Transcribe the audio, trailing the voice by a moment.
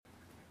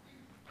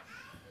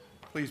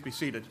Please be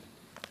seated.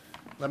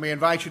 Let me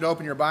invite you to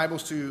open your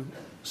Bibles to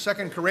 2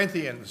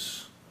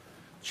 Corinthians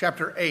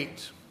chapter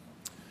 8.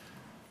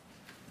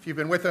 If you've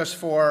been with us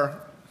for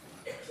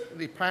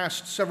the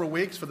past several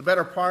weeks, for the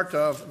better part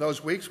of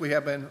those weeks, we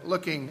have been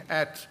looking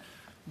at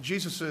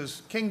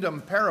Jesus'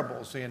 kingdom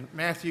parables in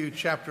Matthew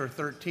chapter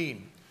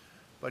 13.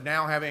 But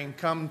now, having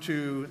come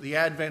to the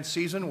Advent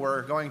season,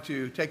 we're going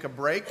to take a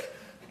break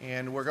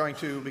and we're going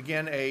to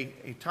begin a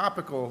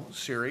topical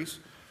series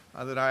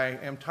that I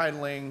am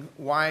titling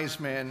Wise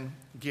Men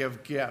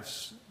Give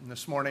Gifts. And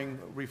this morning,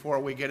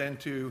 before we get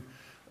into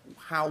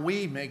how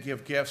we may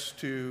give gifts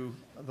to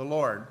the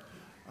Lord,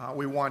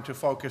 we want to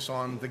focus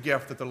on the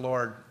gift that the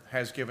Lord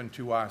has given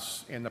to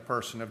us in the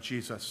person of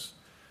Jesus.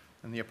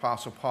 And the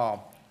Apostle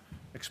Paul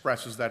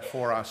expresses that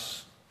for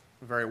us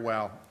very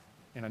well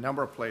in a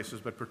number of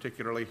places, but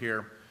particularly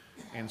here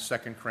in 2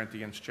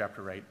 Corinthians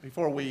chapter 8.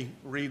 Before we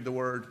read the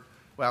word,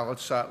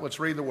 let's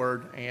read the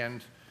word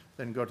and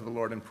then go to the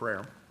Lord in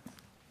prayer.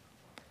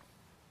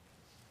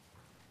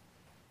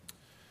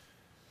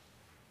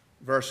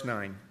 Verse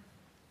 9.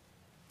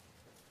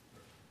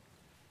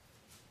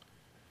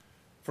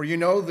 For you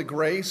know the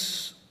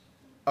grace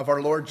of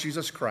our Lord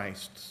Jesus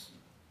Christ,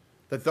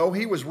 that though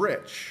he was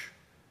rich,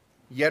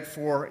 yet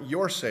for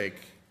your sake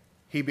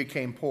he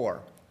became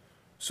poor,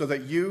 so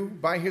that you,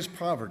 by his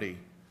poverty,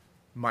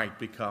 might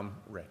become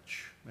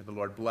rich. May the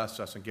Lord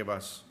bless us and give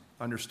us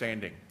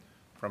understanding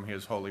from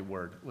his holy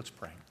word. Let's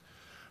pray.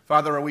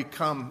 Father, we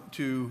come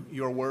to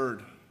your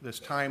word this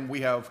time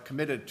we have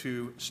committed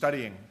to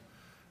studying.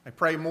 I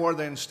pray more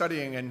than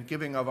studying and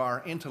giving of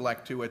our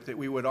intellect to it, that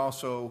we would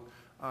also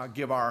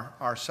give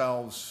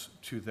ourselves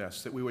to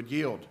this, that we would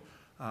yield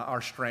our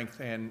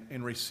strength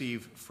and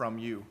receive from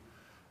you.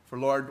 For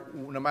Lord,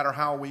 no matter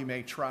how we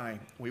may try,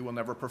 we will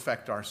never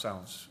perfect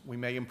ourselves. We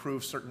may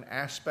improve certain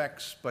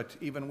aspects, but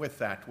even with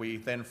that, we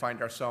then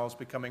find ourselves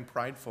becoming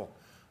prideful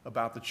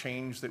about the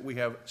change that we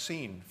have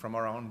seen from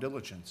our own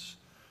diligence.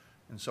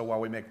 And so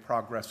while we make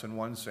progress in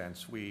one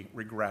sense, we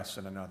regress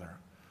in another.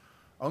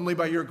 Only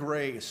by your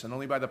grace and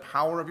only by the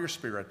power of your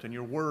Spirit and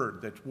your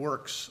word that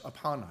works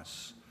upon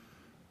us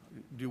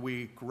do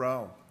we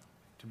grow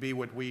to be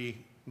what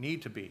we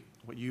need to be,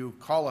 what you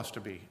call us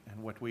to be,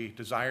 and what we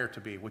desire to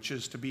be, which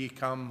is to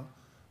become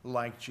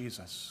like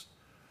Jesus.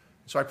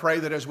 So I pray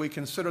that as we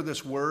consider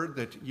this word,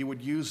 that you would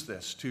use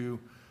this to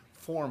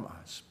form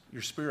us.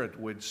 Your Spirit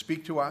would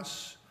speak to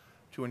us,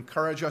 to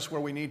encourage us where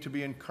we need to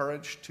be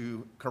encouraged,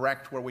 to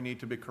correct where we need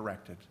to be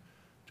corrected,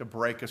 to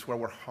break us where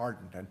we're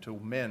hardened, and to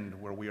mend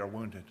where we are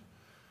wounded.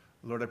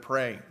 Lord, I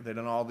pray that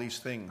in all these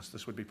things,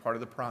 this would be part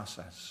of the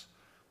process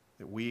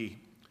that we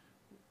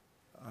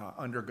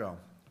undergo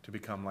to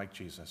become like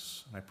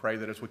Jesus. And I pray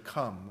that as we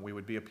come, we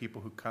would be a people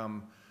who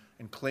come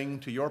and cling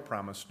to your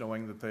promise,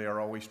 knowing that they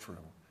are always true,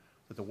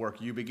 that the work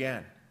you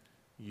began,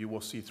 you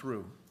will see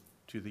through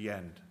to the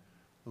end.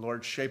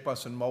 Lord, shape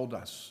us and mold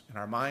us in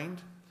our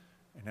mind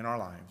and in our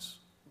lives.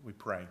 We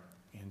pray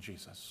in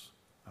Jesus.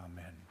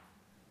 Amen.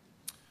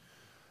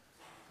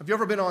 Have you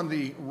ever been on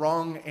the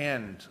wrong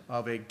end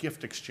of a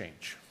gift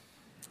exchange?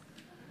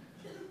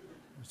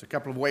 There's a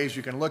couple of ways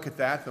you can look at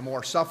that. The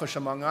more selfish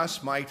among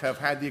us might have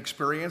had the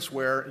experience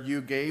where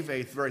you gave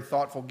a very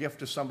thoughtful gift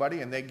to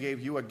somebody and they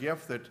gave you a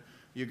gift that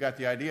you got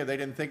the idea they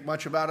didn't think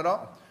much about at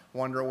all.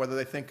 Wonder whether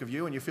they think of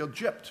you and you feel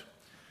gypped.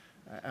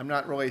 I'm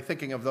not really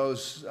thinking of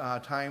those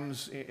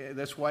times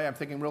this way. I'm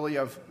thinking really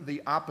of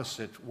the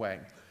opposite way.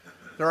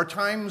 There are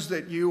times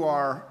that you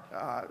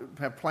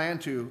have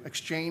planned to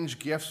exchange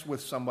gifts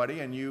with somebody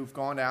and you've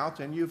gone out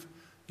and you've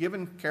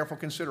given careful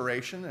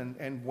consideration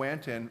and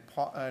went and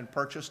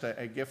purchased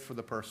a gift for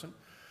the person.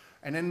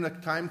 And then the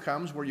time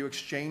comes where you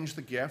exchange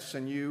the gifts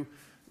and you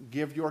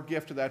give your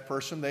gift to that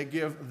person, they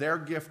give their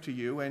gift to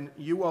you, and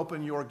you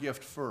open your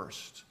gift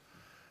first.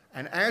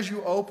 And as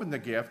you open the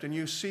gift and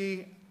you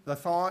see the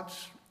thought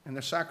and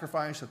the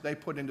sacrifice that they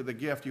put into the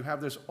gift, you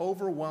have this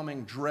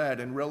overwhelming dread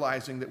in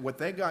realizing that what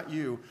they got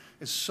you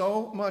is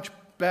so much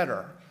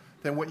better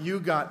than what you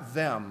got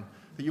them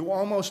that you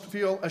almost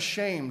feel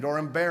ashamed or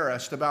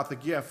embarrassed about the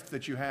gift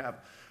that you have.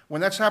 When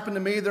that's happened to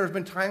me, there have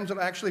been times that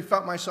I actually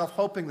felt myself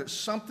hoping that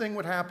something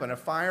would happen, a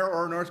fire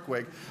or an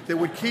earthquake, that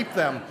would keep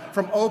them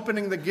from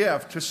opening the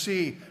gift to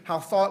see how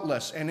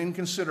thoughtless and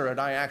inconsiderate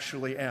I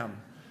actually am.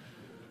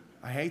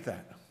 I hate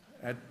that.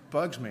 It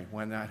bugs me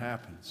when that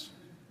happens.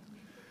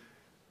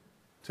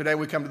 Today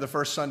we come to the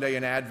first Sunday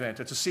in Advent.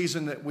 It's a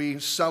season that we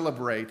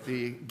celebrate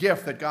the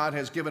gift that God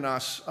has given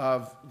us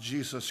of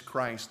Jesus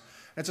Christ.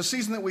 It's a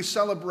season that we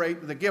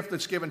celebrate the gift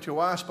that's given to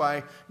us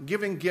by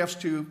giving gifts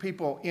to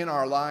people in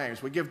our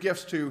lives. We give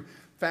gifts to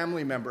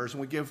family members,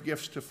 and we give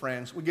gifts to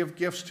friends. We give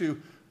gifts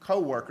to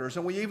co-workers,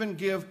 and we even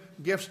give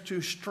gifts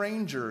to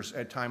strangers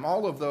at times.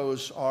 All of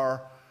those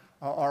are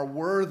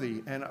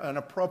worthy and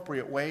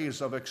appropriate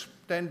ways of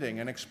extending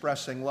and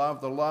expressing love,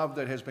 the love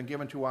that has been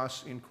given to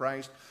us in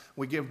Christ.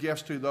 We give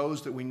gifts to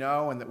those that we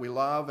know and that we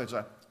love as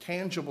a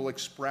tangible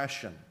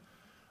expression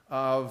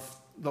of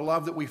the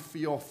love that we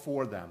feel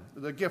for them.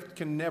 The gift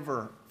can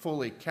never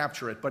fully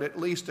capture it, but at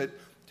least it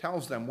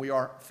tells them we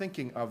are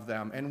thinking of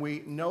them and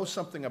we know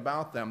something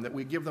about them, that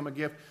we give them a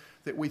gift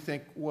that we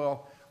think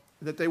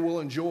that they will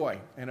enjoy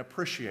and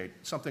appreciate,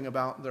 something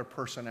about their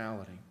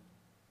personality.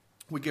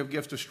 We give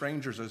gifts to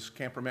strangers, as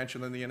Camper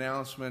mentioned in the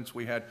announcements.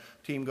 We had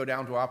a team go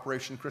down to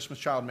Operation Christmas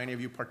Child. Many of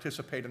you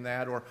participate in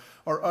that, or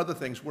other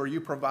things where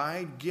you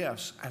provide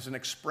gifts as an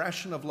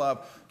expression of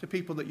love to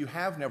people that you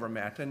have never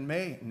met and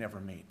may never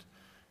meet.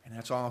 And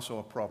that's also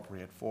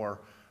appropriate for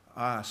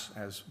us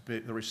as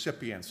the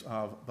recipients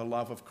of the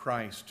love of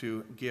Christ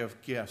to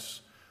give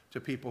gifts to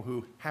people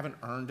who haven't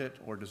earned it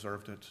or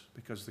deserved it,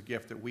 because the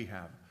gift that we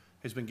have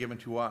has been given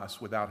to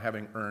us without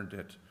having earned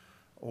it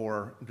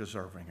or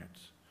deserving it.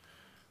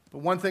 But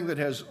one thing that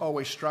has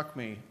always struck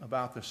me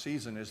about this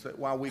season is that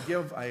while we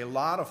give a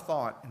lot of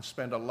thought and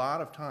spend a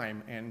lot of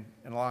time and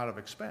a lot of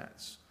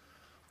expense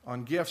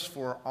on gifts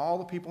for all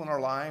the people in our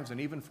lives and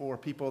even for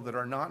people that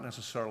are not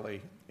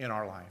necessarily in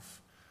our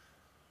life,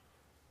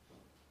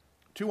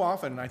 too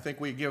often I think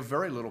we give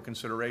very little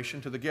consideration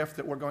to the gift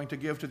that we're going to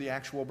give to the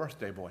actual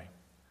birthday boy.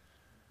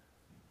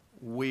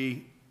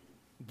 We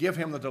give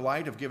him the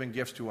delight of giving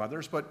gifts to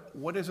others, but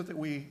what is it that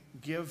we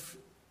give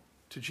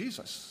to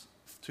Jesus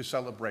to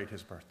celebrate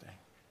his birthday?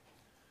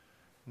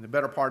 And the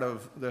better part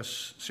of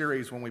this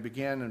series, when we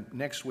begin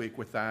next week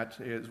with that,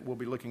 is we'll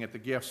be looking at the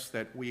gifts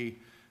that we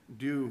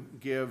do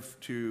give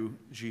to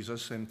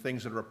Jesus and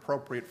things that are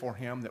appropriate for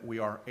him that we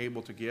are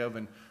able to give,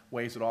 and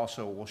ways that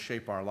also will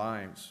shape our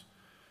lives.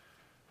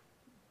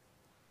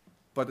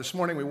 But this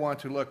morning we want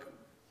to look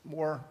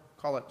more,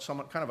 call it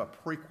somewhat kind of a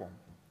prequel.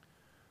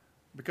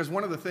 Because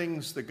one of the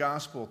things the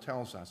gospel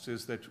tells us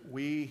is that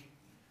we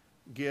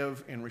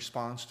give in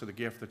response to the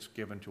gift that's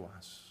given to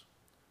us.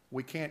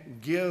 We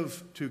can't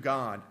give to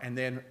God and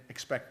then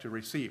expect to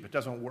receive. It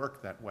doesn't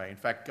work that way. In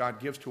fact, God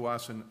gives to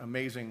us in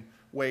amazing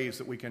ways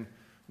that we can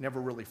never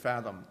really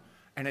fathom.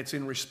 And it's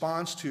in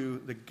response to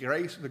the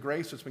grace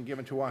that's been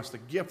given to us, the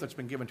gift that's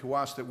been given to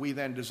us, that we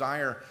then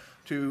desire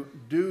to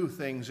do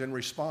things in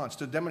response,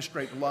 to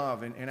demonstrate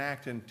love and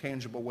act in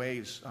tangible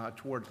ways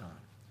toward God.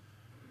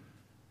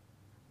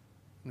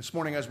 This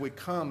morning, as we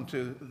come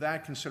to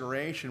that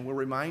consideration, we're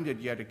reminded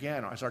yet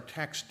again, as our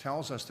text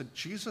tells us, that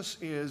Jesus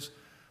is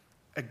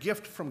a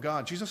gift from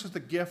God. Jesus is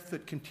the gift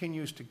that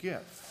continues to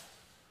give.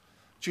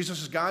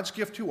 Jesus is God's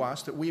gift to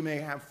us, that we may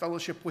have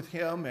fellowship with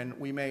him and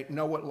we may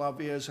know what love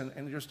is,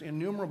 and just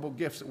innumerable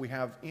gifts that we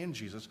have in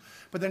Jesus.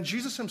 But then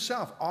Jesus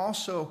himself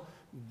also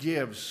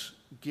gives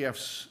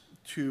gifts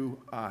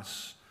to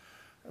us.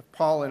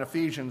 Paul in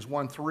Ephesians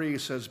 1:3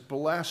 says,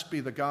 "Blessed be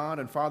the God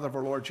and Father of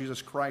our Lord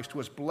Jesus Christ, who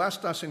has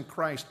blessed us in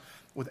Christ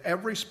with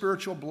every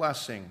spiritual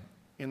blessing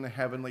in the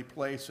heavenly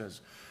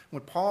places."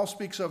 What Paul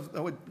speaks of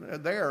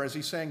there is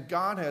he's saying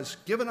God has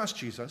given us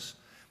Jesus,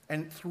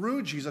 and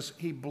through Jesus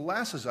he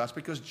blesses us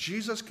because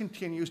Jesus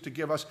continues to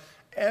give us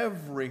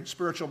every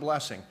spiritual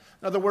blessing.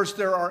 In other words,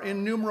 there are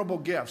innumerable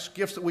gifts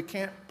that we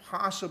can't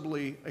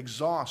possibly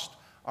exhaust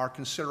our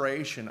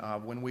consideration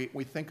of when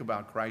we think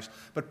about Christ.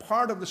 But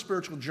part of the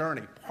spiritual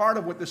journey, part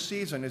of what this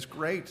season is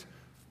great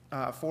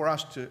for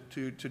us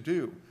to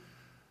do,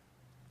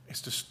 is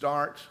to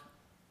start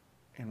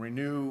and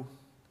renew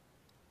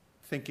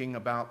thinking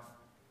about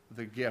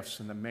the gifts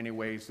and the many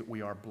ways that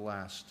we are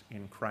blessed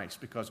in Christ,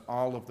 because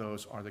all of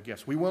those are the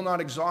gifts. We will not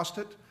exhaust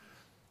it.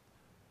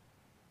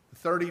 The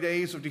 30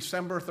 days of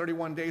December,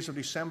 31 days of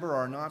December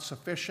are not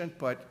sufficient,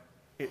 but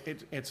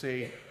it's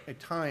a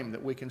time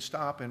that we can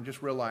stop and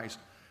just realize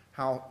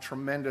how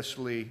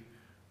tremendously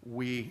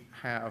we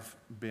have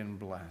been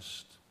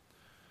blessed.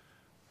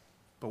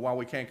 But while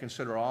we can't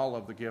consider all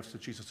of the gifts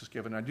that Jesus has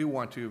given, I do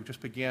want to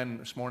just begin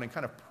this morning,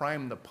 kind of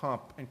prime the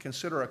pump and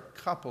consider a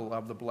couple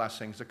of the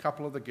blessings, a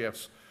couple of the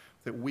gifts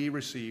that we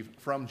receive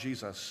from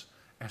Jesus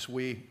as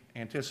we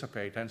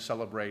anticipate and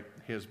celebrate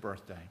his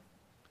birthday.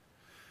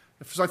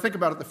 As I think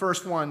about it, the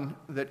first one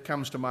that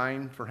comes to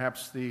mind,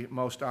 perhaps the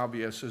most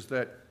obvious, is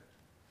that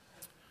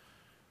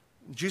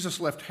Jesus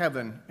left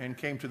heaven and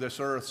came to this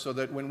earth so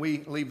that when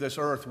we leave this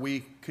earth,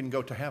 we can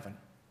go to heaven.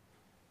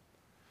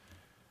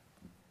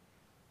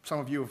 Some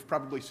of you have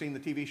probably seen the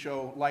TV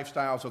show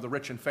Lifestyles of the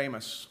Rich and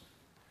Famous.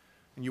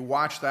 And you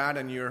watch that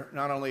and you're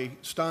not only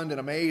stunned and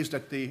amazed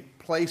at the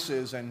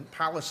places and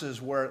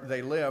palaces where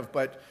they live,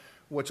 but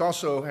what's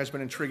also has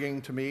been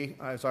intriguing to me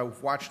as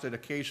I've watched it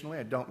occasionally,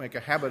 I don't make a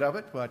habit of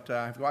it, but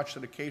I've watched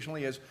it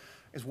occasionally, is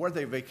where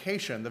they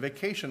vacation, the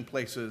vacation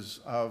places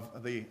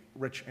of the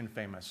rich and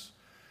famous.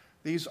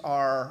 These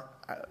are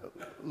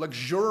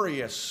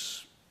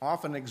luxurious,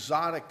 often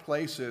exotic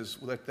places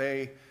that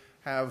they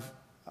have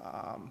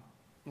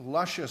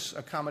luscious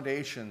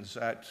accommodations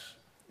at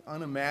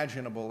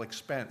unimaginable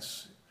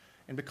expense.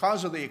 And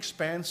because of the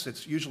expense,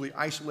 it's usually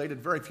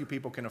isolated. Very few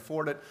people can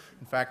afford it.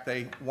 In fact,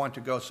 they want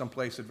to go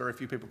someplace that very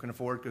few people can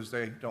afford because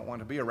they don't want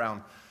to be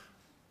around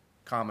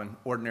common,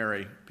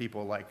 ordinary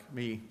people like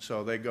me.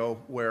 So they go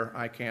where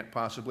I can't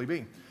possibly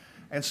be.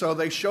 And so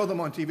they show them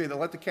on TV. They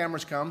let the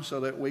cameras come so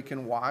that we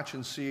can watch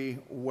and see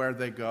where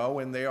they go.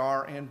 And they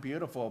are in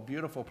beautiful,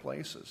 beautiful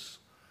places,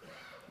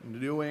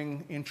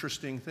 doing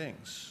interesting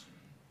things.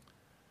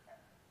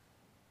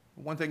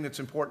 One thing that's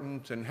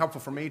important and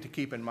helpful for me to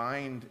keep in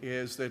mind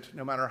is that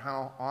no matter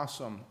how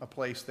awesome a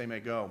place they may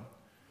go,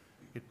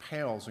 it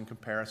pales in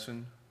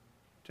comparison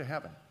to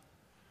heaven.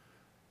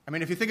 I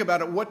mean, if you think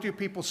about it, what do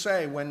people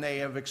say when they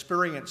have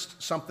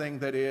experienced something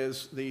that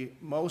is the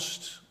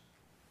most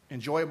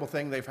enjoyable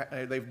thing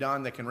they've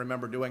done, they can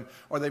remember doing,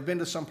 or they've been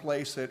to some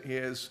place that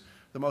is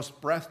the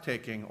most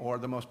breathtaking or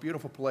the most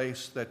beautiful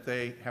place that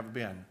they have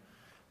been?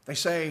 They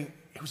say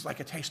it was like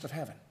a taste of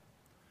heaven.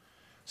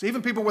 So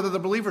even people, whether they're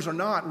believers or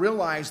not,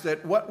 realize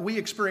that what we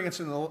experience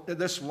in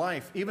this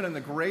life, even in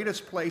the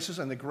greatest places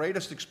and the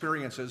greatest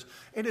experiences,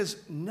 it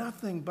is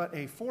nothing but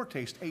a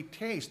foretaste, a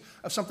taste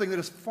of something that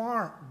is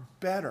far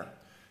better.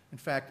 In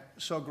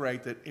fact, so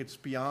great that it's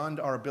beyond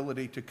our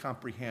ability to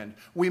comprehend.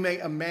 We may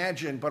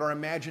imagine, but our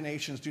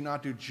imaginations do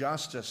not do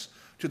justice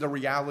to the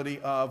reality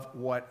of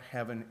what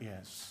heaven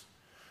is.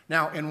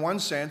 Now, in one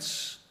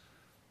sense,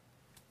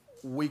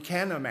 we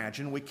can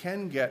imagine, we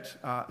can get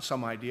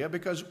some idea,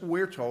 because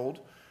we're told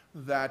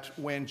that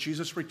when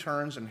Jesus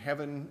returns and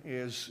heaven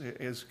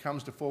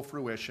comes to full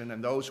fruition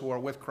and those who are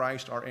with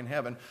Christ are in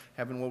heaven,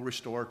 heaven will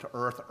restore to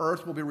earth.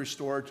 Earth will be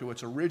restored to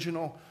its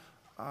original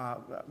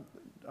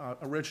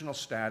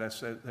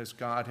status as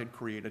God had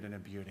created in a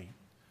beauty.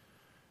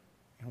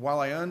 And while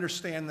I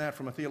understand that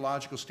from a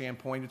theological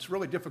standpoint, it's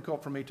really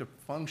difficult for me to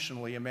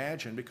functionally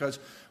imagine, because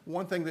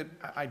one thing that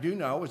I do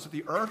know is that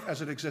the earth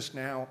as it exists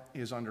now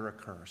is under a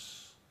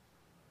curse.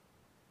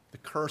 The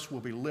curse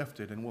will be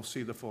lifted and we'll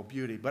see the full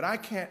beauty. But I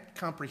can't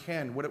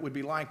comprehend what it would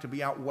be like to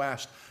be out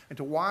west and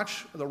to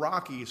watch the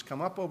Rockies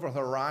come up over the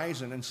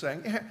horizon and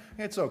saying,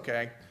 it's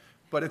okay,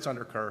 but it's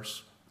under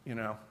curse,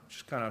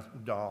 just kind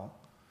of dull.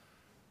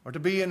 Or to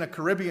be in the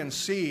Caribbean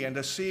Sea and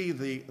to see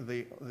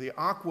the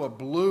aqua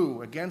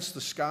blue against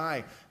the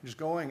sky, just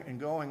going and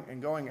going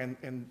and going,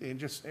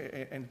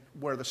 and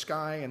where the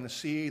sky and the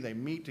sea, they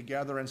meet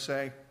together and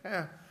say,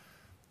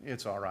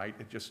 it's all right.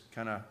 It just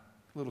kind of a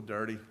little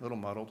dirty, a little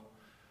muddled.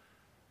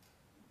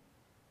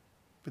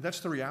 But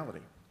that's the reality.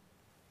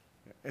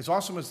 As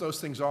awesome as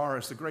those things are,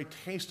 as the great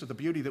taste of the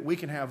beauty that we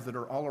can have that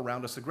are all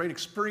around us, the great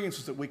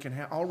experiences that we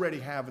can already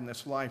have in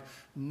this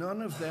life,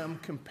 none of them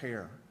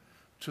compare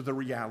to the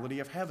reality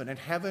of heaven. And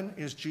heaven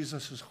is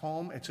Jesus'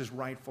 home. It's his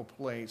rightful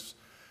place.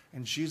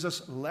 And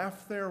Jesus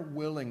left there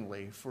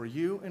willingly for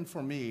you and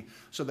for me,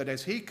 so that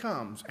as he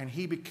comes and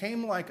he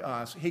became like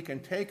us, he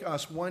can take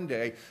us one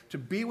day to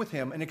be with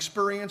him and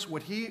experience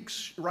what he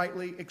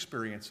rightly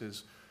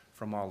experiences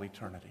from all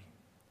eternity.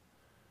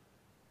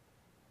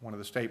 One of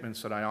the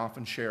statements that I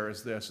often share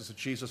is this, is that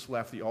Jesus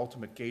left the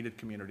ultimate gated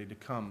community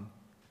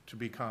to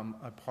become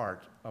a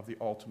part of the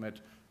ultimate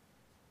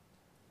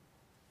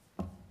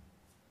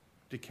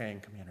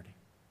decaying community.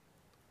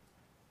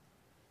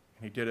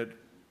 And he did it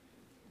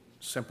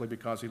simply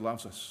because he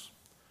loves us,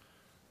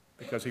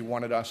 because he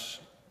wanted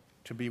us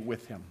to be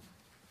with him.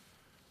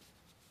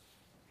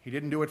 He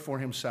didn't do it for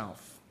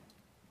himself.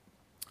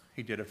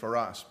 He did it for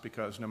us,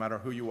 because no matter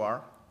who you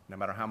are, no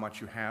matter how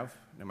much you have,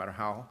 no matter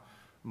how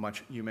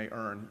much you may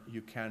earn,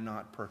 you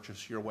cannot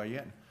purchase your way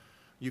in.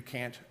 You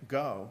can't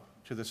go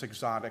to this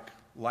exotic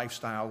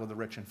lifestyle of the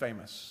rich and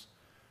famous.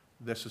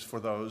 This is for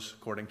those,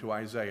 according to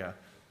Isaiah,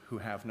 who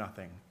have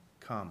nothing.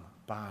 Come,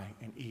 buy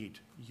and eat,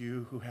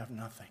 you who have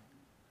nothing.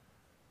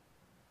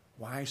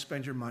 Why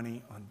spend your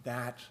money on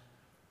that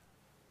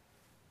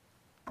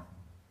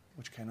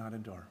which cannot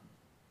endure?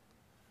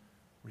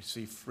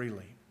 Receive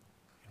freely,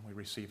 and we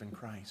receive in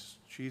Christ.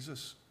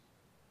 Jesus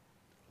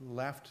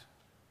left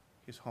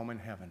his home in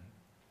heaven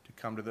to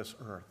come to this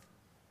earth,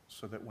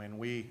 so that when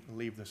we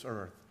leave this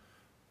earth,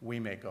 we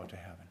may go to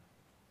heaven.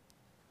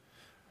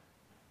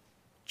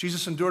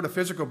 Jesus endured a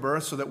physical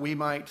birth so that we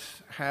might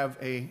have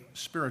a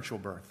spiritual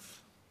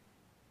birth.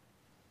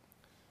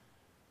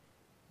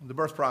 The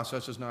birth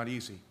process is not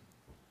easy.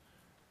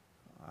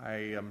 I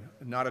am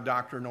not a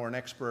doctor nor an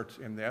expert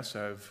in this.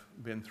 I've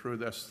been through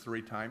this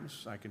 3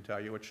 times. I can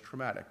tell you it's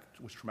traumatic.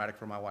 It was traumatic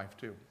for my wife,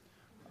 too.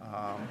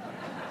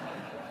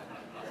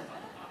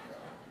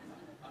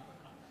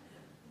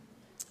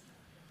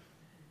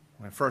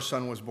 When my first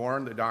son was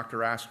born, the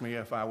doctor asked me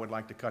if I would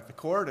like to cut the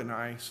cord, and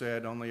I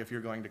said, only if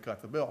you're going to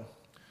cut the bill.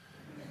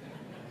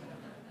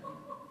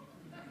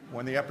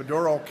 When the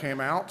epidural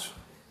came out,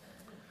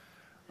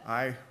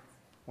 I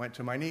went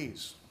to my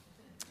knees.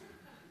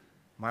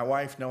 My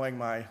wife, knowing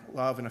my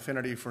love and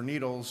affinity for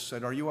needles,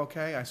 said, "Are you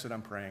okay?" I said,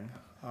 "I'm praying."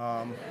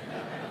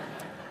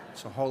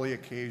 It's a holy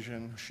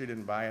occasion. She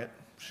didn't buy it.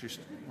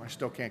 I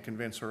still can't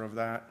convince her of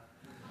that.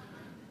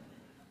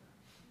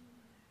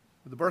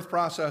 The birth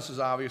process is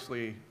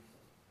obviously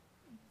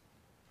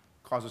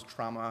causes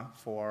trauma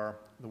for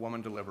the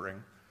woman delivering.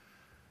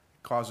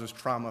 It causes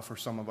trauma for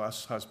some of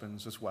us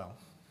husbands as well.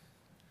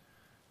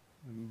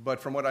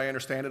 But from what I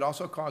understand, it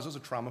also causes a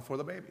trauma for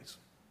the babies.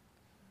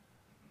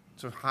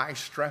 It's a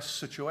high-stress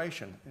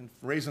situation. And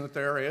the reason that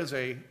there is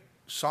a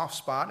soft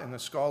spot in the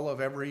skull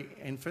of every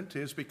infant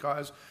is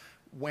because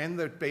when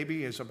the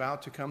baby is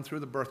about to come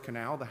through the birth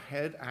canal, the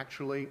head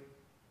actually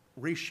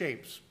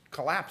reshapes.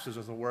 Collapses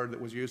is the word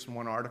that was used in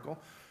one article.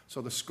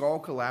 So the skull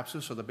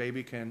collapses so the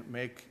baby can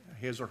make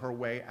his or her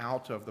way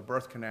out of the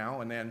birth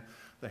canal, and then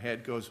the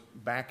head goes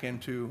back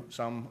into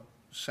some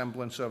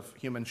semblance of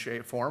human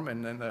shape form,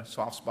 and then the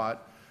soft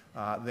spot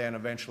then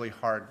eventually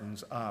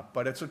hardens up.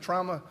 But it's a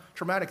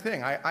traumatic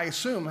thing. I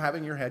assume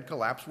having your head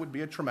collapse would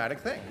be a traumatic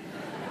thing.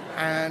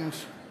 And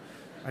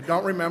I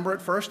don't remember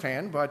it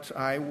firsthand, but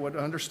I would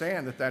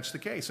understand that that's the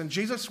case. And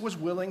Jesus was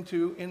willing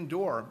to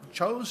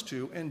chose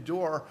to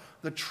endure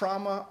the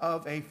trauma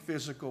of a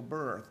physical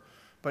birth.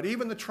 But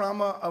even the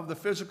trauma of the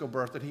physical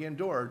birth that he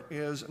endured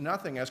is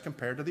nothing as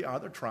compared to the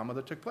other trauma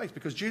that took place.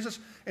 Because Jesus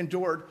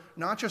endured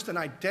not just an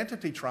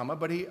identity trauma,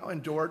 but he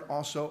endured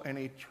also an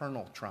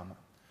eternal trauma.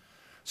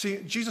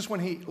 See, Jesus,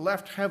 when he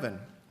left heaven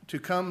to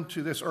come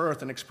to this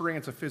earth and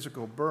experience a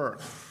physical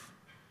birth,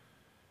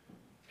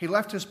 he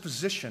left his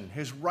position,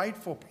 his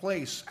rightful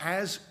place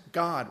as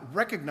God,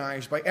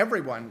 recognized by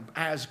everyone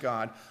as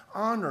God,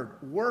 honored,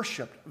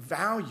 worshiped,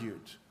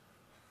 valued,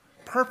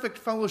 perfect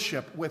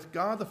fellowship with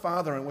God the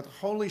Father and with the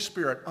Holy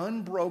Spirit,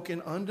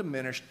 unbroken,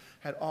 undiminished,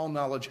 had all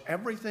knowledge,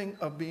 everything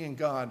of being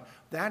God.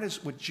 That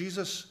is what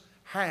Jesus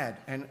had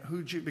and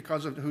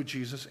because of who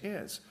Jesus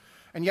is.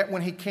 And yet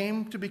when he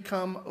came to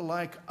become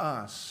like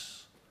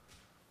us,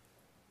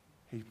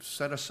 he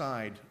set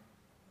aside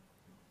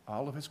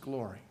all of his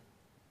glory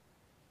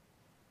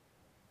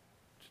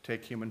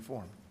take human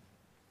form.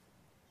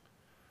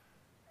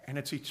 And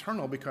it's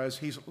eternal because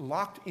he's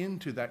locked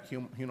into that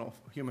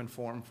human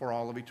form for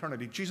all of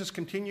eternity. Jesus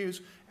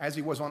continues as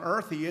he was on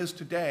earth, he is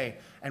today,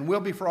 and will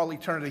be for all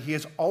eternity. He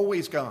is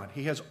always God.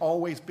 He has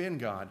always been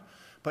God.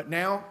 But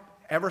now,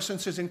 ever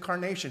since his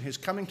incarnation, his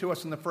coming to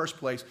us in the first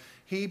place,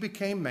 he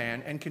became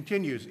man and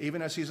continues,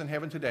 even as he's in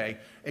heaven today,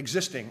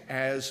 existing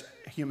as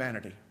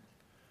humanity.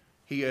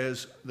 He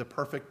is the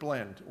perfect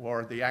blend,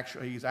 or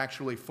he's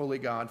actually fully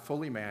God,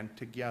 fully man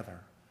together.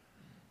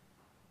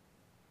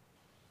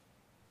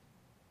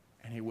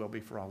 And he will be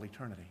for all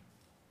eternity.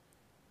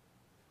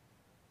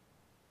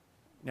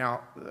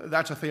 Now,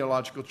 that's a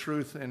theological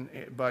truth,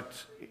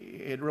 but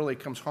it really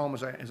comes home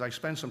as I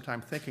spend some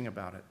time thinking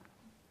about it.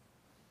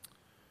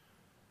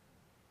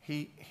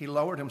 He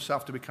lowered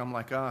himself to become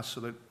like us,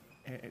 so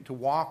that to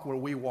walk where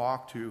we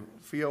walk, to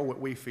feel what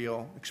we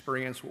feel,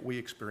 experience what we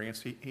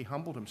experience. He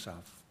humbled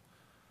himself.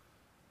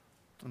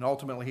 And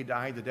ultimately, he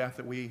died the death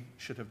that we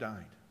should have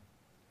died,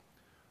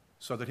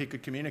 so that he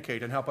could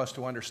communicate and help us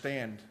to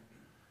understand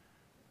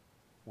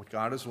what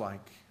God is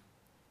like,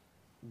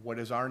 what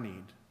is our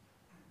need,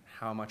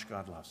 how much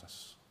God loves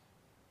us.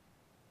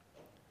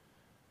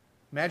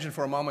 Imagine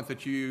for a moment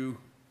that you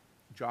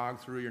jog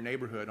through your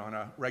neighborhood on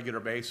a regular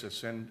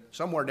basis, and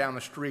somewhere down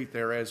the street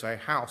there is a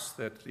house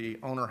that the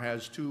owner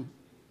has 2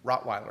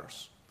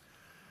 Rottweilers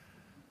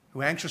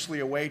who anxiously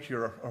await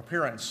your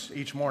appearance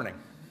each morning.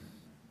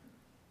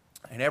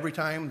 And every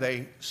time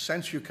they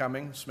sense you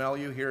coming, smell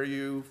you, hear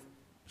you,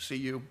 see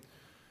you,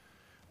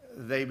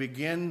 they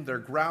begin their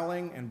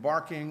growling and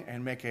barking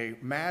and make a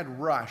mad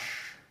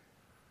rush,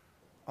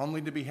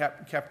 only to be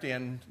kept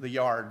in the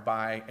yard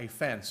by a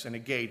fence and a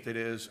gate that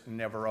is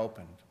never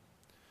opened.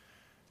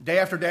 Day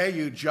after day,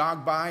 you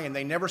jog by, and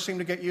they never seem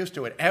to get used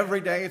to it. Every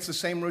day, it's the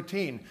same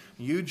routine.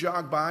 You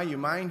jog by, you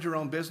mind your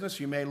own business.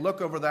 You may look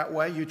over that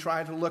way. You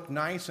try to look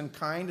nice and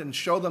kind and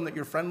show them that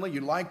you're friendly. You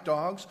like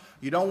dogs.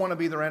 You don't want to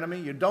be their enemy.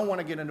 You don't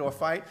want to get into a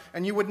fight.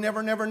 And you would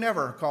never, never,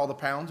 never call the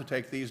pound to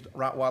take these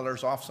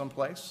Rottweilers off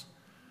someplace.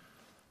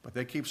 But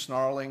they keep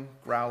snarling,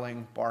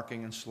 growling,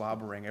 barking, and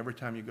slobbering every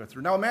time you go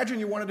through. Now imagine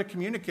you wanted to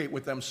communicate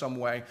with them some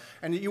way,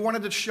 and you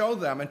wanted to show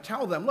them and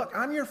tell them, look,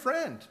 I'm your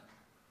friend.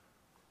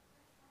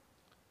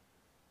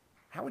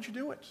 How would you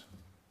do it?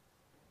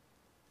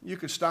 You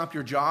could stop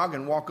your jog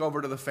and walk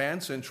over to the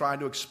fence and try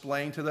to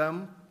explain to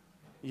them.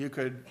 You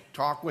could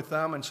talk with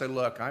them and say,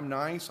 look, I'm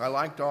nice, I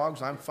like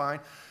dogs, I'm fine.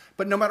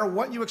 But no matter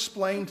what you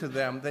explained to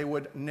them, they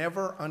would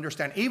never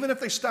understand. Even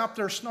if they stopped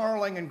their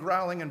snarling and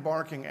growling and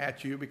barking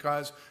at you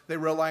because they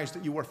realized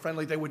that you were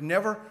friendly, they would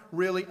never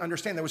really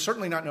understand. They would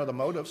certainly not know the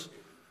motives.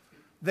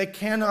 They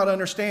cannot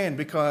understand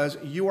because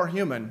you are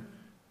human,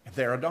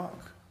 they're a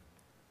dog.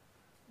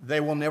 They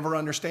will never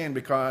understand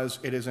because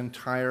it is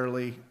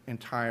entirely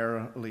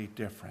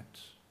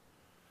different.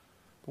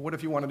 But what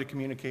if you wanted to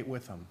communicate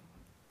with them?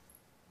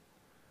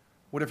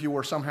 What if you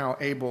were somehow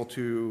able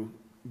to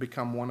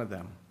become one of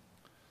them?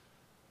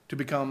 To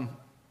become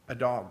a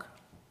dog,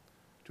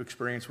 to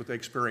experience what they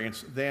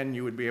experience, then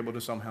you would be able to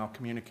somehow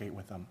communicate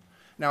with them.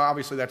 Now,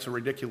 obviously, that's a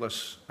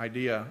ridiculous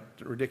idea,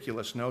 a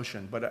ridiculous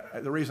notion,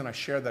 but the reason I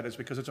share that is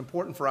because it's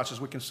important for us as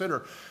we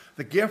consider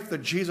the gift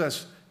that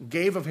Jesus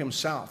gave of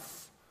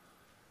himself.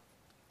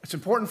 It's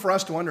important for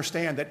us to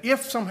understand that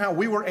if somehow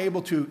we were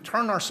able to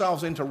turn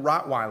ourselves into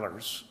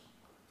Rottweilers,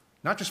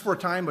 not just for a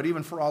time, but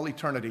even for all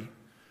eternity,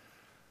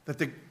 that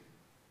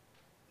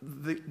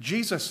the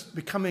Jesus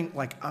becoming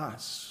like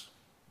us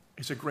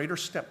is a greater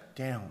step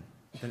down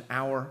than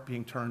our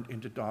being turned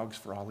into dogs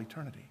for all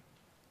eternity.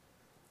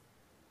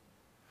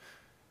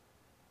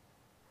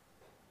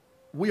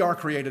 We are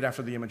created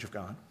after the image of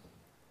God.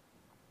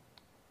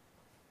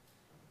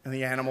 And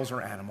the animals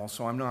are animals,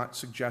 so I'm not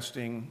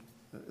suggesting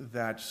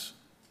that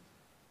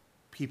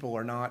people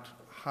are not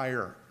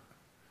higher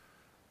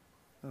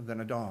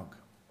than a dog.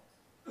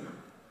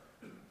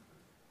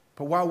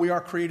 But while we are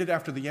created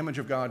after the image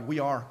of God, we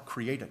are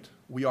created.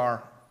 We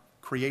are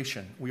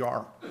creation. We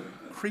are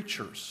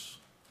creatures.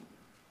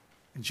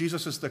 And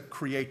Jesus is the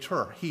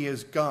creator. He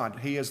is God.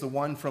 He is the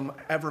one from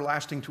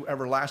everlasting to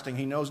everlasting.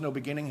 He knows no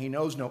beginning. He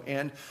knows no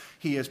end.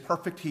 He is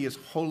perfect. He is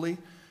holy.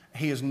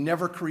 He is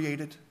never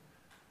created.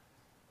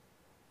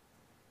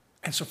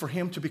 And so for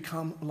him to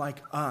become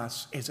like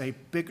us is a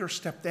bigger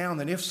step down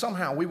than if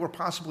somehow we were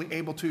possibly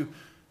able to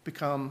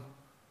become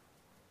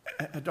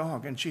a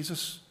dog. And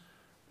Jesus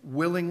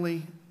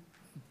willingly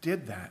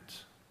did that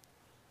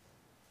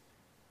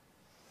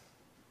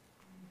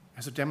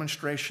as a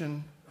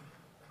demonstration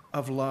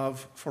of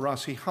love for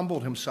us. He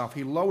humbled himself.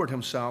 He lowered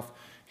himself.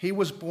 He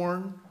was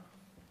born.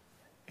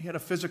 He had a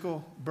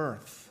physical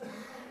birth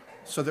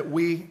so that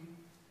we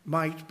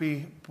might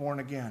be born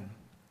again.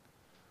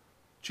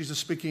 Jesus,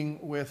 speaking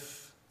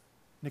with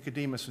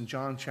Nicodemus in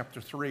John chapter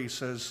 3,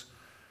 says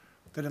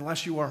that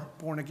unless you are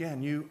born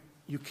again, you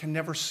can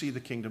never see the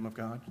kingdom of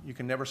God. You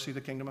can never see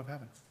the kingdom of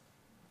heaven.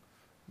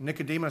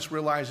 Nicodemus,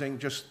 realizing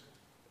just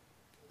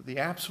the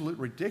absolute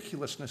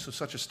ridiculousness of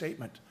such a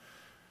statement,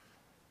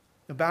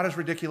 about as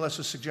ridiculous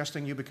as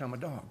suggesting you become a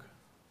dog,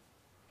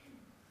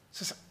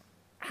 says,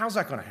 how's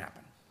that going to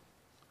happen?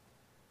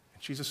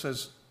 And Jesus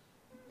says,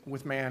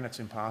 with man it's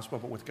impossible,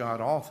 but with God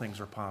all things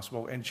are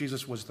possible. And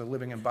Jesus was the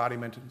living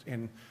embodiment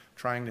in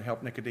trying to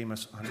help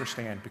Nicodemus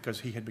understand, because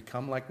he had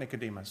become like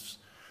Nicodemus,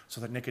 so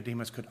that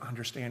Nicodemus could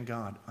understand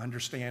God,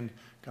 understand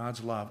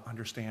God's love,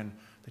 understand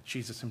that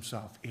Jesus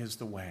himself is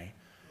the way.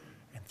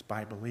 And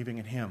by believing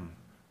in him,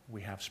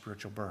 we have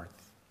spiritual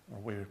birth. Or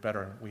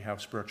we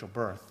have spiritual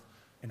birth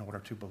in order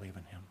to believe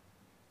in him.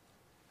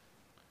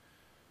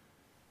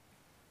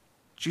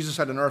 Jesus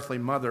had an earthly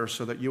mother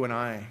so that you and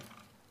I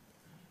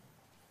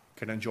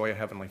can enjoy a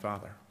heavenly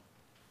Father.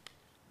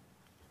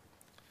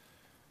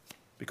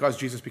 Because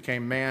Jesus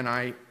became man,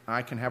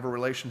 I can have a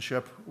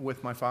relationship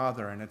with my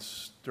Father, and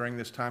it's during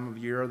this time of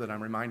year that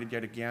I'm reminded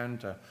yet again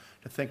to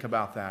think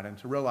about that and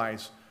to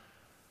realize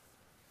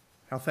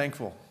how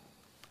thankful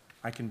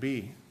I can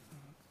be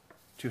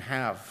to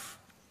have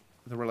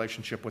the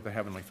relationship with the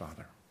Heavenly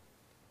Father.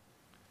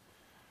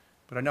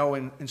 But I know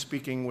in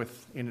speaking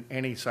in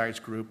any size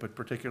group, but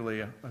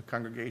particularly a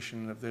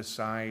congregation of this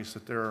size,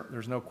 that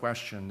there's no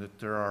question that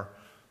there are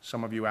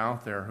some of you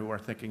out there who are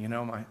thinking,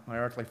 my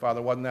earthly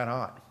father wasn't that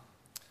hot.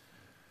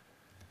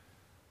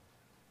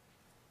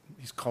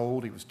 He's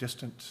cold, he was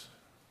distant,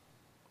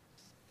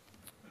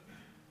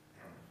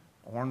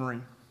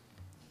 ornery,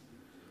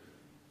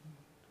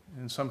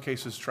 in some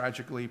cases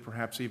tragically,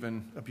 perhaps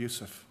even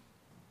abusive.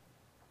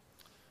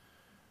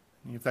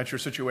 If that's your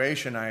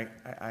situation,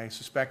 I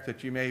suspect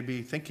that you may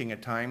be thinking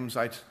at times,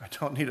 I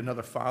don't need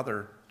another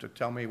father to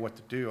tell me what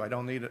to do. I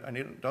don't need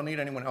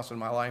anyone else in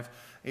my life,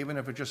 even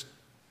if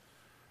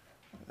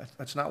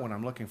that's not what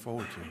I'm looking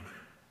forward to.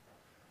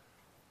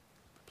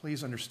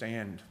 Please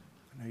understand.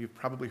 I know you've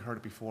probably heard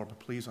it before, but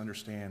please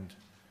understand.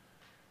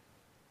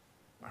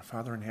 Our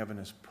Father in heaven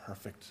is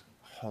perfect,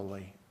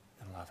 holy,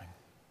 and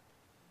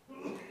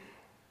loving.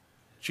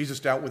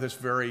 Jesus dealt with this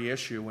very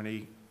issue when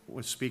he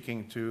was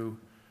speaking to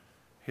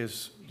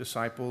his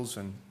disciples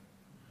and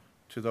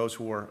to those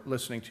who were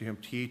listening to him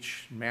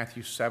teach. In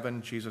Matthew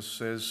 7, Jesus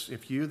says,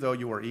 if you, though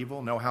you are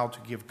evil, know how to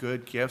give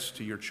good gifts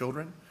to your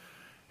children,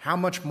 how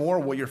much more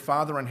will your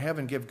Father in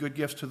heaven give good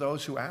gifts to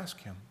those who ask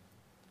him?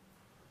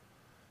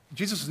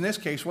 Jesus in this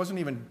case wasn't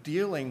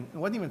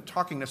even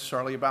talking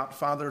necessarily about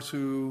fathers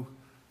who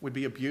would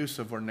be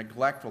abusive or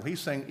neglectful. He's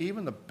saying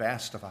even the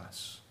best of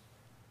us,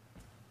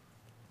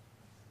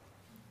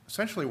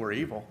 essentially we're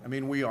evil.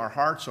 Our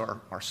hearts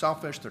are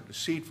selfish, they're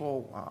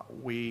deceitful,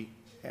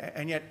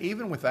 and yet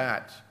even with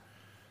that,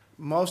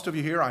 most of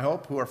you here, I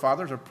hope, who are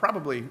fathers are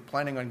probably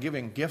planning on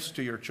giving gifts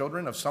to your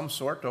children of some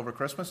sort over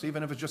Christmas,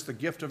 even if it's just the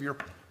gift of your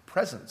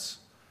presence.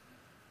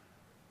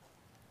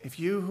 If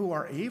you who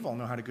are evil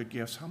know how to give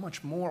gifts, how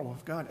much more will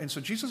God? And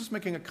so Jesus is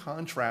making a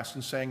contrast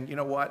and saying, you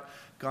know what?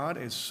 God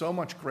is so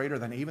much greater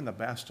than even the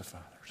best of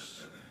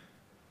fathers.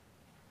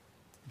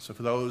 So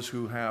for those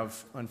who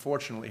have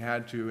unfortunately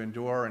had to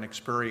endure and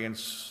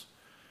experience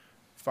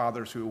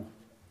fathers who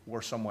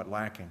were somewhat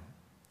lacking,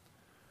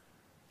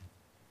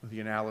 the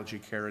analogy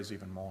carries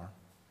even more.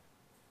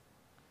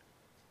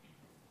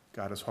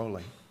 God is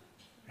holy,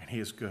 and he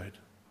is good.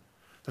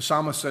 The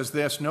psalmist says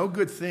this, no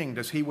good thing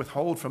does he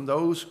withhold from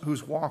those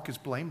whose walk is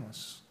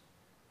blameless.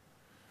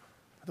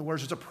 In other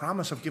words, it's a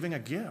promise of giving a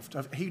gift.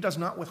 He does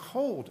not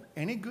withhold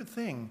any good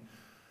thing.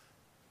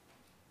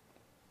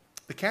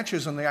 The catch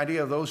is on the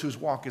idea of those whose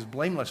walk is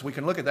blameless. We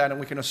can look at that and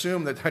we can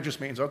assume that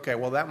just means, okay,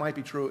 well, that might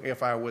be true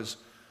if I was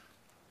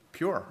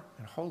pure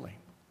and holy.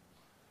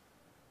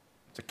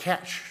 It's a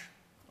catch.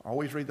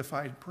 Always read the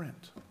fine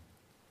print.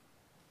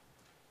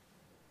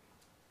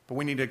 But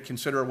we need to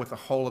consider what the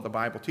whole of the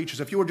Bible teaches.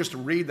 If you were just to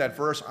read that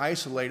verse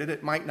isolated,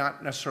 it might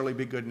not necessarily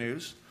be good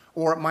news.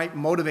 Or it might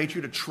motivate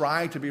you to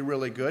try to be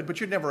really good, but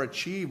you'd never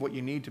achieve what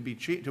you need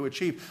to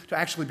achieve, to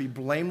actually be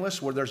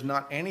blameless, where there's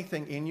not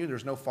anything in you,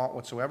 there's no fault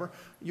whatsoever.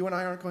 You and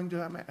I aren't going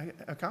to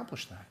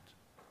accomplish that.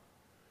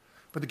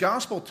 But the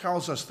gospel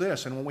tells us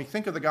this, and when we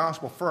think of the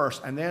gospel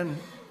first and then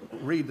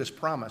read this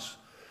promise,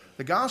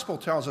 the gospel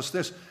tells us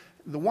this: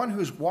 the one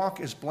whose walk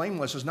is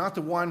blameless is not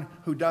the one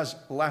who does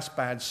less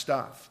bad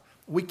stuff.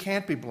 We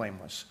can't be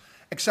blameless,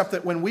 except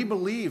that when we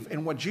believe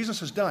in what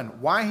Jesus has done,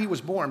 why he was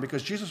born,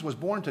 because Jesus was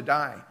born to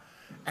die.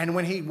 And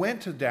when he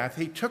went to death,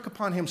 he took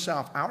upon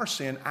himself our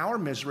sin, our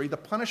misery, the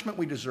punishment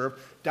we deserve,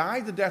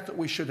 died the death that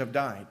we should have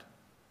died.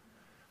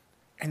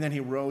 And then he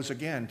rose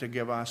again to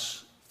give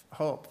us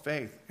hope,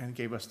 faith, and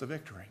gave us the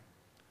victory.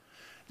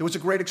 There was a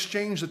great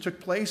exchange that took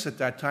place at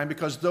that time,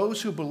 because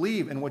those who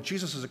believe in what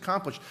Jesus has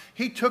accomplished,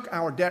 he took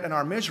our debt and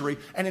our misery,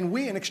 and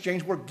we in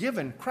exchange were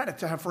given credit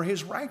to have for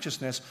his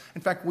righteousness.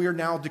 In fact, we are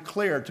now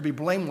declared to be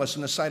blameless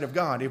in the sight of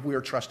God if we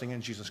are trusting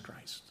in Jesus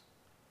Christ.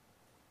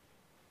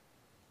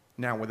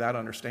 Now, with that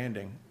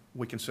understanding,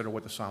 we consider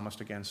what the psalmist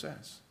again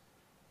says.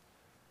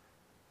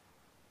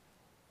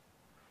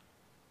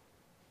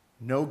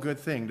 No good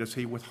thing does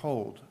he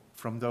withhold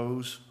from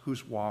those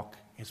whose walk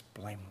is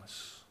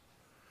blameless.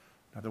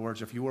 In other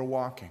words, if you are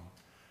walking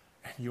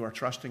and you are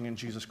trusting in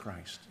Jesus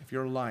Christ, if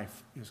your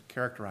life is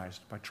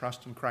characterized by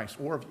trust in Christ,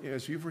 or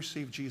as you've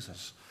received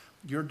Jesus,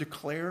 you're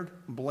declared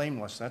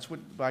blameless. That's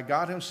what, by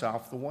God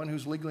himself, the one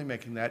who's legally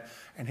making that,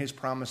 and his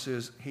promise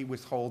is he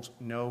withholds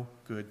no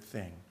good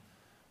thing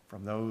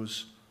from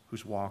those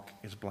whose walk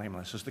is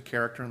blameless. Is the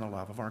character and the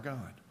love of our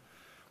God.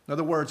 In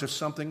other words, if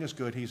something is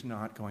good, he's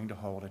not going to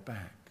hold it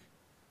back.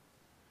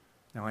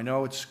 Now, I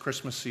know it's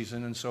Christmas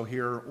season, and so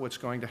here what's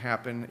going to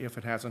happen, if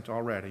it hasn't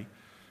already,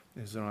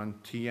 is that on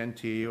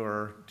TNT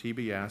or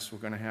TBS, we're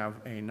going to have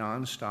a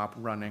nonstop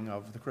running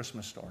of the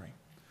Christmas story.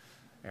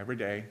 Every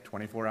day,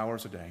 24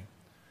 hours a day.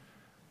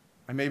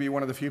 I may be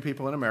one of the few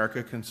people in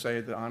America can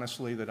say that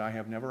honestly that I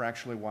have never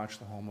actually watched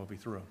the whole movie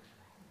through.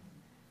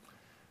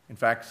 In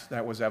fact,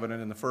 that was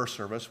evident in the first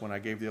service when I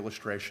gave the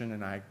illustration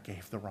and I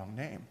gave the wrong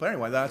name. But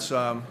anyway, that's...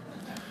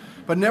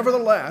 but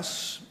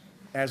nevertheless,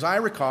 as I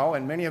recall,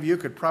 and many of you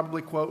could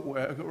probably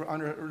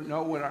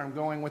know where I'm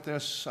going with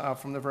this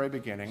from the very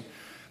beginning,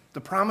 the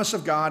promise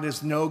of God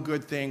is no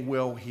good thing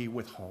will he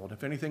withhold.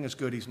 If anything is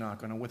good, he's not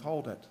going to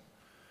withhold it.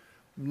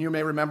 You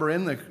may remember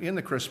in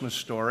the Christmas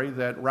story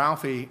that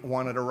Ralphie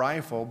wanted a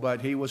rifle, but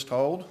he was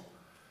told,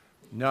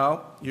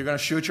 no, you're going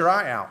to shoot your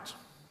eye out.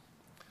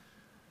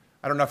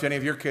 I don't know if any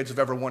of your kids have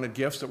ever wanted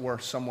gifts that were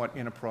somewhat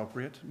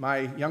inappropriate.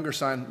 My younger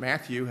son,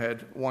 Matthew,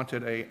 had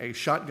wanted a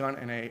shotgun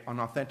and an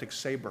authentic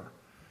saber.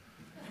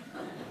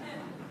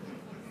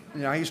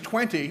 Now, he's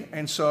 20,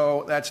 and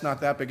so that's not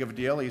that big of a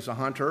deal. He's a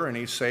hunter, and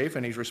he's safe,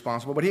 and he's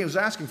responsible. But he was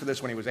asking for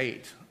this when he was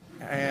 8.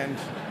 And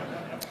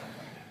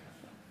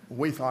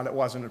we thought it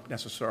wasn't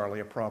necessarily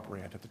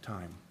appropriate at the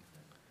time.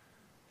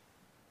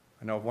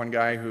 I know of one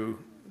guy whose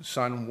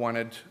son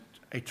wanted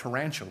a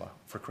tarantula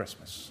for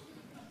Christmas.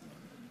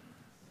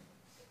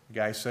 The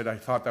guy said, I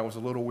thought that was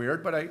a little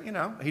weird, but he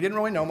didn't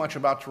really know much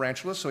about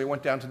tarantulas, so he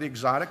went down to the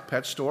exotic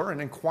pet store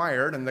and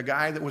inquired, and the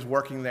guy that was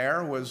working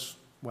there was,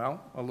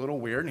 well, a little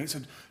weird, and he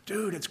said,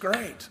 dude, it's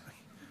great.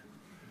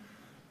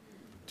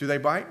 Do they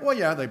bite? Well,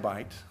 yeah, they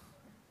bite.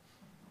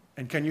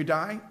 And can you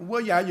die?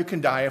 Well, yeah, you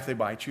can die if they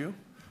bite you,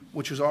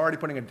 which is already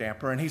putting a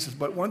damper. And he says,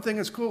 but one thing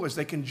that's cool is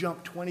they can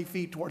jump 20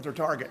 feet towards their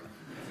target.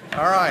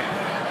 All right.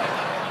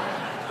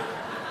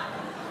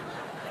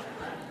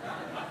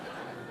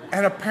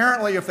 And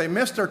apparently, if they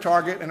miss their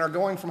target and are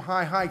going from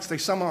high heights, they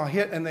somehow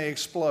hit and they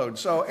explode.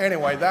 So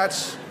anyway,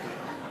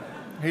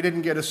 he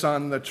didn't get his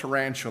son the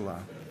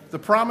tarantula. The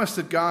promise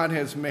that God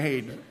has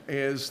made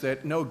is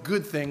that no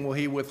good thing will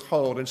he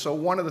withhold. And so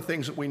one of the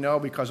things that we know,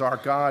 because our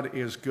God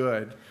is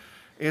good,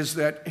 is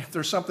that if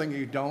there's something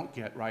you don't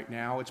get right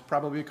now, it's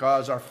probably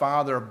because our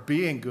Father,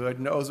 being good,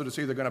 knows that it's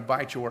either going to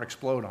bite you or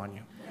explode on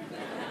you.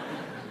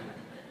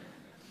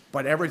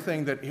 But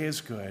everything that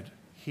is good,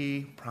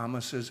 he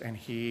promises and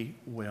he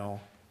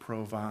will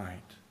provide.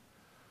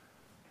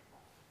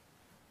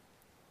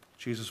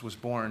 Jesus was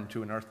born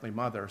to an earthly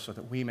mother so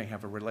that we may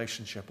have a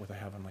relationship with a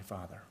heavenly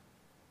Father.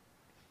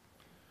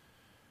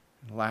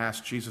 And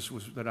last,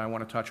 that I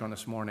want to touch on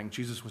this morning,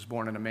 Jesus was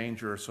born in a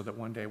manger so that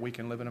one day we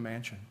can live in a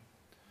mansion.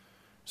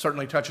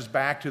 Certainly touches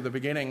back to the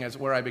beginning, as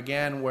where I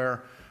began,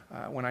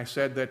 when I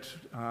said that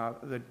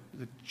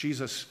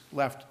Jesus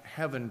left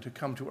heaven to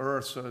come to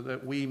earth so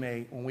that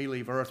when we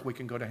leave earth, we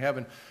can go to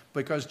heaven,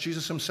 because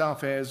Jesus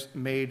himself has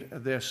made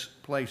this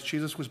place.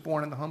 Jesus was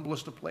born in the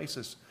humblest of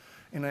places,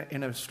 in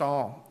a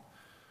stall.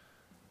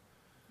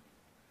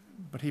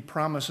 But he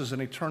promises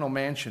an eternal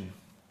mansion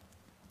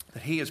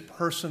that he is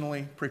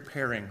personally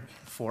preparing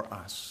for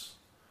us.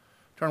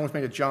 Turn with me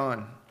to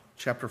John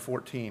chapter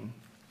 14.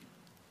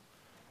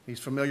 These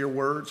familiar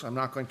words I'm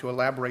not going to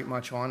elaborate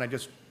much on. I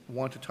just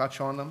want to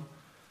touch on them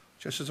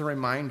just as a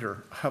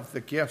reminder of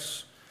the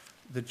gifts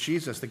that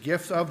the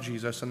gifts of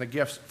Jesus and the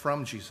gifts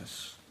from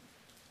Jesus.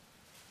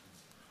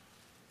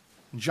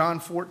 In John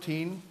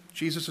 14,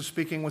 Jesus is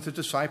speaking with his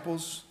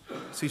disciples.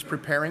 as he's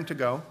preparing to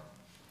go.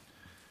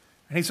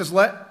 And he says,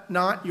 "Let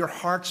not your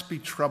hearts be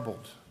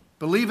troubled.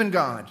 Believe in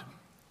God.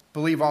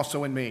 Believe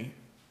also in me.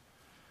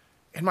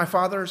 In my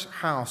Father's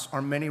house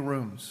are many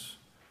rooms.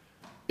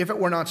 If it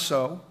were not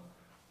so,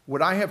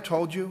 would I have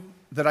told you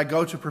that I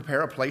go to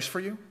prepare a place for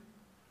you?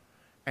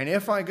 And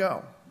if I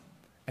go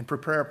and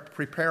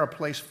prepare a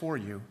place for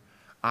you,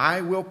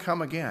 I will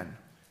come again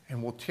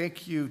and will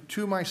take you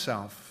to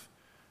myself,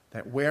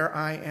 that where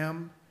I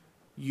am,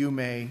 you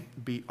may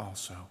be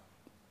also."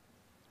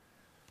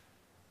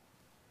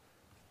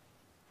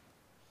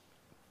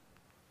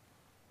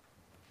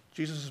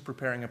 Jesus is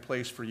preparing a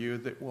place for you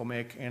that will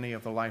make any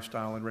of the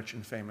lifestyle and rich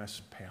and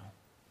famous pale.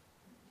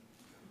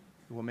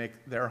 It will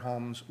make their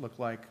homes look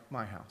like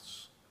my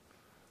house.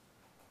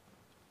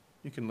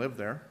 You can live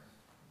there,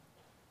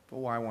 but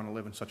why want to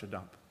live in such a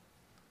dump?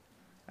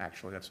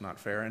 Actually, that's not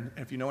fair. And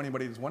if you know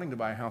anybody that's wanting to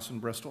buy a house in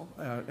Bristol,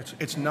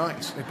 it's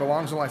nice. It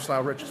belongs to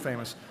Lifestyle Rich and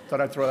Famous.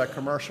 Thought I'd throw that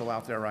commercial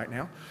out there right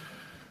now.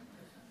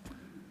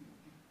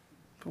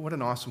 But what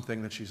an awesome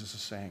thing that Jesus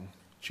is saying.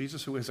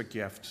 Jesus, who is a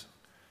gift,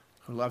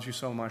 who loves you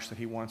so much that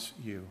he wants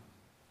you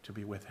to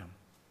be with him.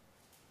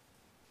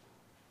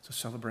 It's a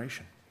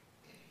celebration.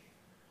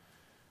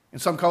 In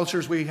some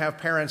cultures, we have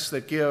parents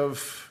that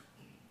give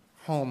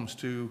homes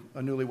to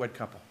a newlywed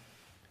couple.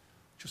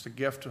 Just a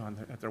gift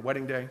at their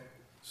wedding day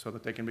so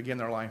that they can begin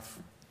their life.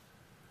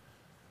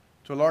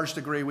 To a large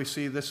degree, we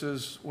see this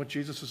is what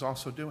Jesus is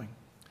also doing.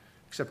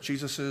 Except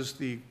Jesus is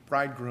the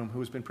bridegroom who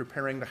has been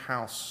preparing the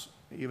house,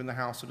 even the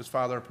house of his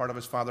father, part of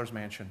his father's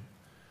mansion.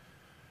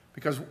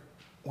 Because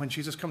when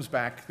Jesus comes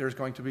back, there's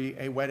going to be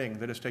a wedding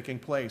that is taking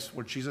place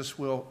where Jesus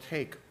will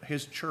take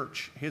his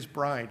church, his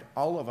bride,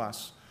 all of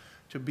us,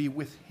 to be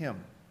with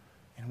him.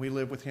 And we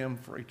live with him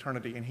for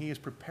eternity. And he is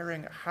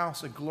preparing a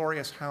house, a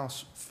glorious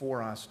house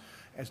for us,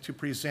 as to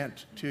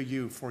present to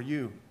you, for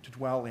you to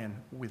dwell in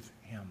with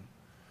him.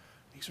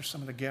 These are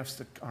some of the gifts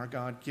that our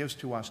God gives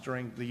to us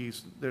during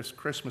this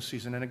Christmas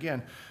season. And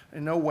again,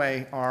 in no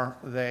way are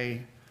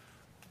they,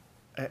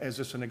 as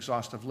this an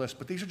exhaustive list,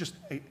 but these are just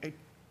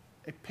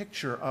a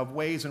picture of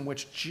ways in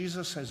which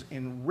Jesus has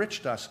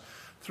enriched us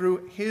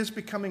through his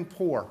becoming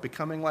poor,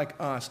 becoming like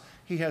us.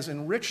 He has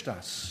enriched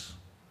us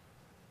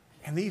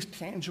in these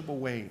tangible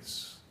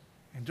ways.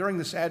 And during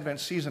this Advent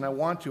season, I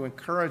want to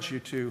encourage you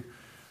to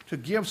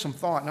give some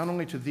thought, not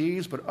only to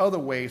these, but other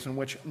ways in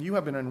which you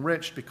have been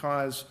enriched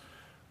because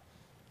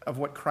of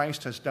what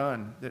Christ has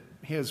done, that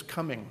his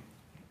coming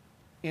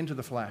into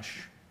the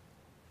flesh.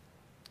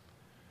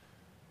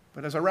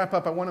 But as I wrap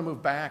up, I want to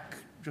move back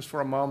just for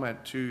a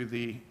moment to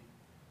the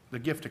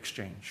gift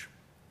exchange.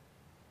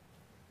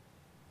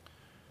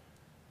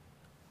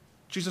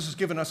 Jesus has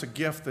given us a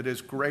gift that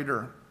is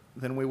greater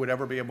than we would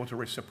ever be able to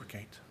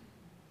reciprocate.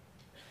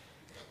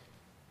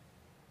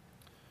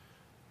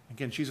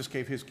 Again, Jesus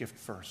gave his gift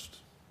first.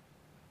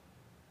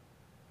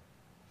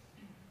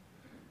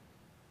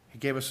 He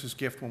gave us his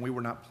gift when we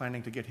were not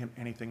planning to get him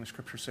anything. The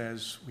scripture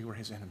says we were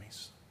his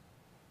enemies.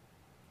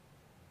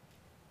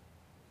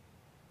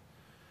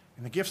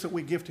 And the gifts that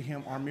we give to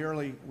him are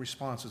merely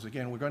responses.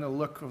 Again, we're going to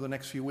look over the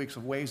next few weeks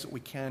of ways that we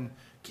can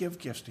give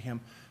gifts to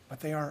him, but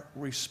they are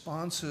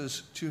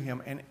responses to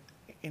him. And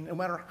no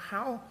matter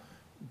how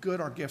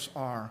good our gifts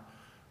are,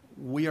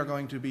 we are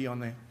going to be on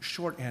the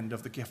short end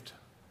of the gift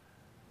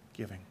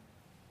giving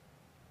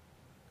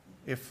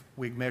if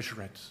we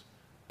measure it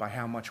by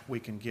how much we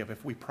can give.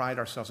 If we pride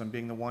ourselves on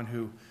being the one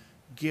who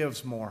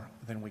gives more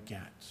than we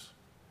get,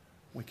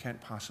 we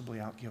can't possibly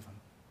outgive him.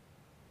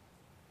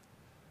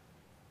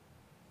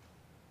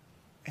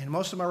 In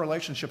most of my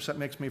relationships, that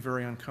makes me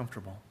very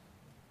uncomfortable.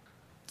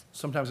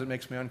 Sometimes it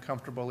makes me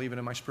uncomfortable even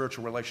in my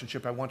spiritual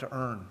relationship. I want to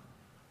earn.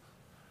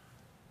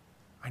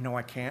 I know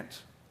I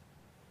can't,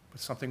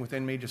 but something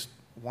within me just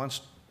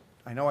wants,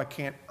 I know I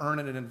can't earn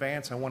it in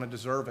advance. I want to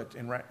deserve it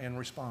in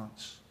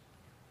response.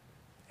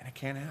 And it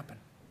can't happen.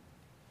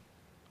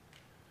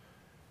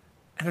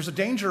 And there's a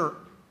danger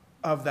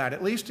of that,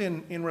 at least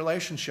in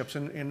relationships,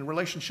 in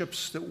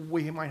relationships that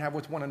we might have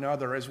with one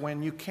another, is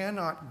when you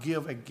cannot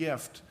give a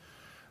gift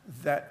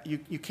that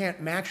you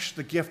can't match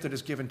the gift that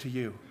is given to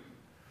you.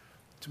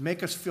 To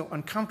make us feel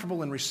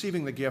uncomfortable in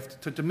receiving the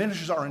gift, to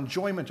diminish our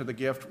enjoyment of the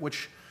gift,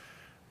 which,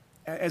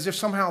 as if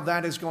somehow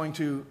that is going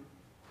to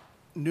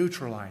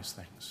neutralize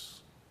things.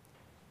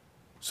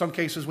 Some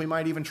cases we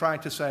might even try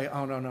to say,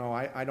 oh, no,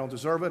 I don't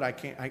deserve it, I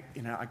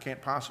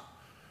can't possibly.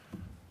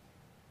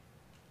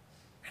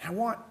 And I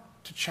want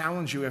to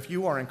challenge you, if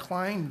you are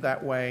inclined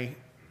that way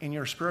in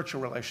your spiritual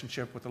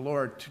relationship with the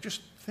Lord, to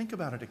just think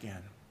about it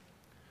again.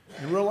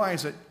 And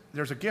realize that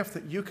there's a gift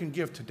that you can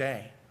give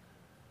today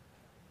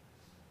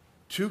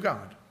to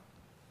God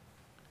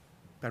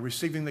by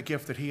receiving the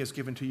gift that he has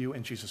given to you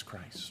in Jesus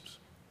Christ.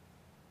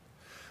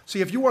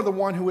 See, if you are the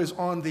one who is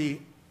on the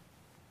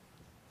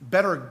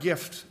better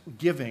gift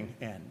giving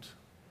end,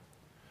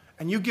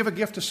 and you give a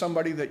gift to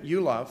somebody that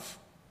you love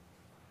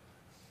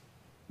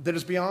that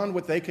is beyond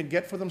what they could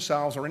get for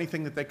themselves or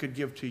anything that they could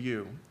give to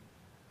you,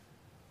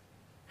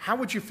 how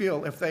would you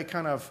feel if they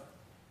kind of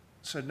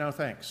said, no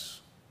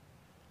thanks?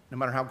 no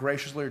matter how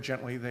graciously or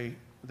gently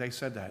they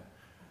said that,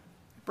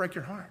 break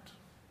your heart.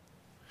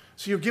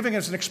 So you're giving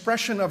as an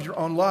expression of your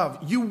own love.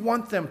 You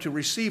want them to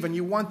receive and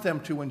you want them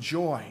to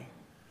enjoy.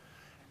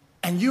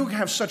 And you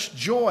have such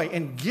joy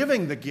in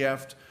giving the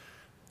gift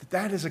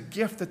that is a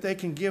gift that they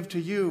can give to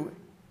you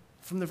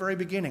from the very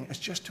beginning. It's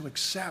just to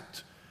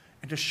accept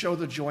and to show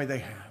the joy they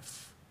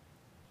have.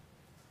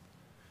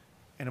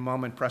 In a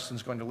moment,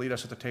 Preston's going to lead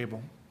us at the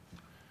table.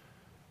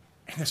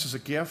 And this is a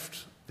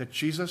gift that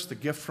Jesus, the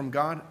gift from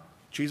God,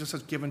 Jesus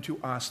has given to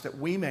us that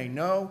we may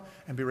know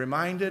and be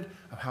reminded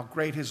of how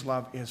great his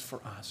love is for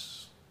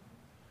us.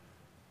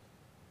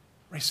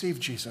 Receive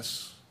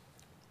Jesus.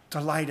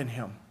 Delight in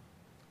him.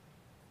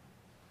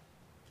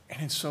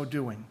 And in so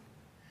doing,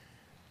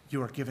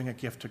 you are giving a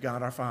gift to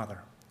God our Father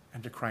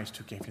and to Christ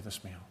who gave you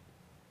this meal.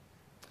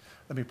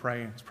 Let me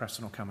pray as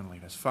Preston will come and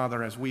lead us.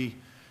 Father, as we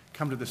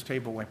come to this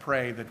table, I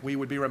pray that we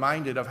would be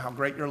reminded of how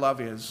great your love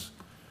is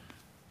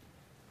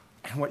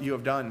and what you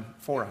have done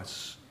for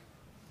us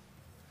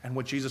and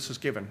what Jesus has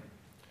given.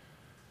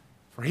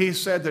 For he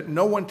said that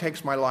no one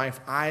takes my life,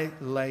 I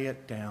lay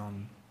it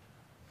down.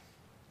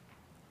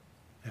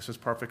 This is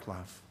perfect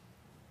love.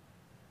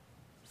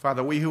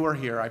 Father, we who are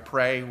here, I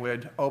pray,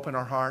 would open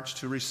our hearts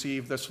to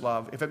receive this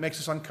love. If it makes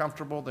us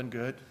uncomfortable, then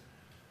good.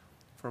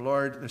 For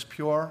Lord, this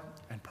pure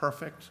and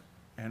perfect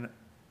and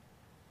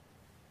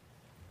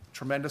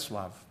tremendous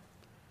love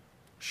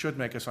should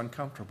make us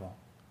uncomfortable,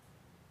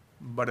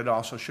 but it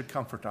also should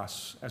comfort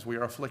us as we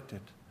are afflicted.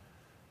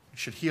 It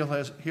should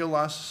heal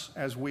us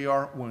as we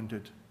are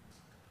wounded.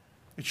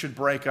 It should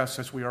break us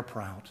as we are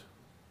proud.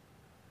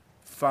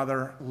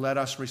 Father, let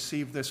us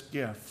receive this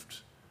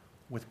gift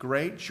with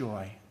great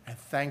joy and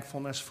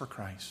thankfulness for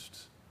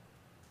Christ.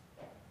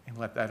 And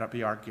let that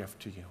be our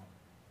gift to you.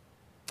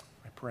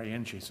 I pray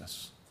in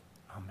Jesus.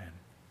 Amen.